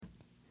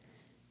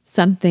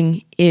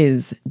Something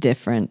is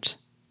different.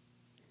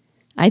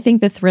 I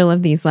think the thrill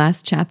of these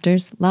last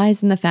chapters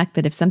lies in the fact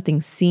that if something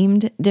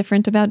seemed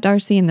different about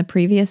Darcy in the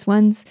previous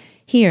ones,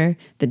 here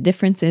the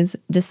difference is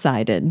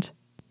decided.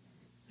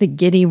 The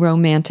giddy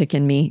romantic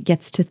in me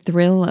gets to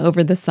thrill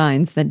over the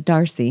signs that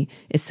Darcy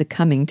is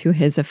succumbing to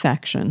his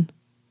affection.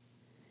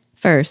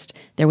 First,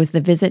 there was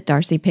the visit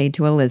Darcy paid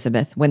to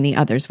Elizabeth when the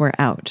others were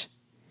out.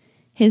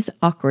 His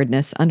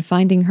awkwardness on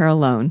finding her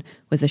alone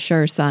was a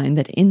sure sign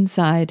that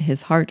inside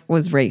his heart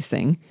was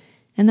racing,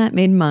 and that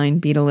made mine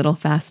beat a little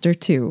faster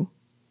too.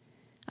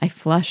 I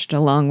flushed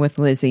along with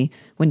Lizzie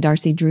when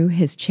Darcy drew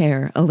his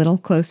chair a little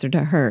closer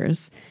to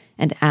hers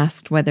and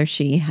asked whether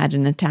she had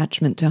an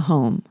attachment to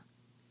home.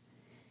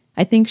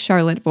 I think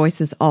Charlotte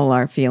voices all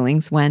our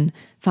feelings when,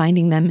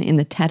 finding them in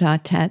the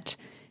tete-a-tete,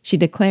 she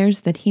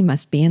declares that he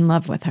must be in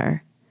love with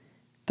her.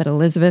 But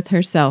Elizabeth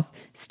herself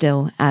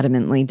still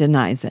adamantly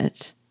denies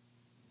it.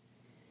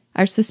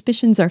 Our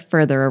suspicions are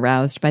further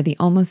aroused by the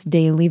almost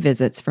daily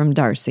visits from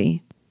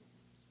Darcy.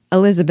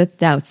 Elizabeth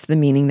doubts the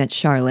meaning that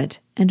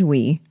Charlotte, and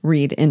we,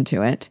 read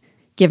into it,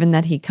 given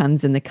that he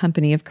comes in the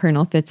company of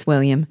Colonel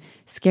Fitzwilliam,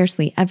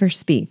 scarcely ever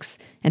speaks,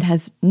 and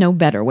has no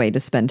better way to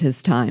spend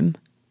his time.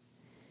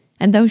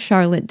 And though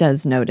Charlotte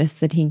does notice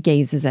that he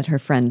gazes at her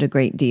friend a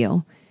great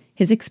deal,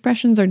 his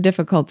expressions are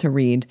difficult to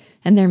read,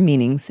 and their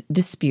meanings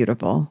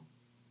disputable.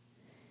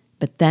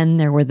 But then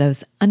there were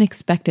those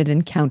unexpected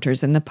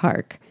encounters in the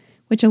park,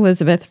 which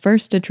Elizabeth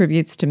first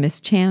attributes to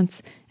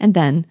mischance, and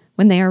then,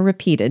 when they are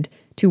repeated,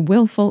 to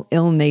willful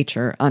ill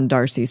nature on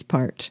Darcy's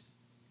part.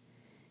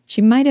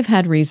 She might have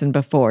had reason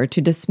before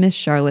to dismiss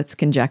Charlotte's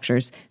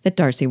conjectures that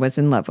Darcy was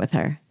in love with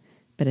her,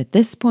 but at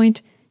this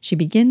point she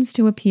begins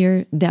to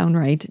appear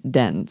downright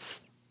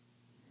dense.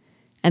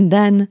 And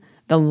then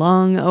the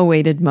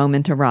long-awaited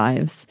moment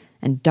arrives,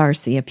 and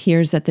Darcy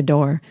appears at the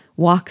door,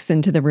 walks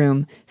into the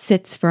room,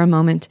 sits for a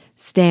moment,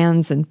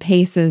 stands and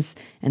paces,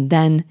 and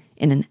then,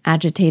 in an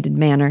agitated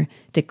manner,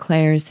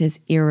 declares his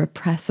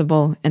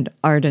irrepressible and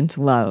ardent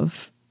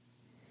love.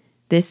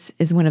 This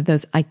is one of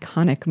those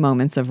iconic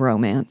moments of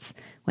romance,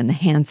 when the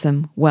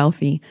handsome,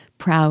 wealthy,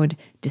 proud,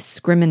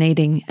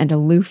 discriminating, and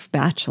aloof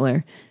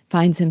bachelor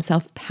finds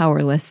himself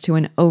powerless to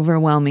an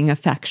overwhelming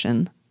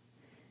affection.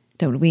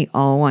 Don't we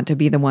all want to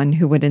be the one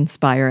who would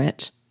inspire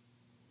it?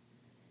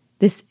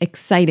 This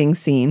exciting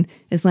scene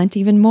is lent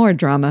even more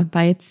drama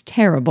by its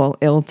terrible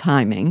ill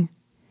timing.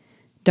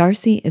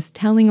 Darcy is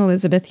telling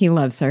Elizabeth he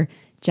loves her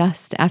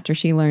just after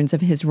she learns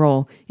of his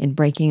role in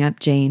breaking up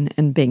Jane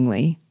and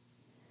Bingley.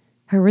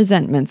 Her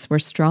resentments were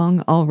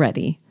strong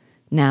already.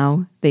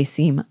 Now they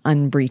seem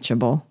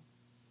unbreachable.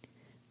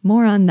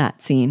 More on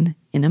that scene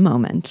in a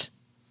moment.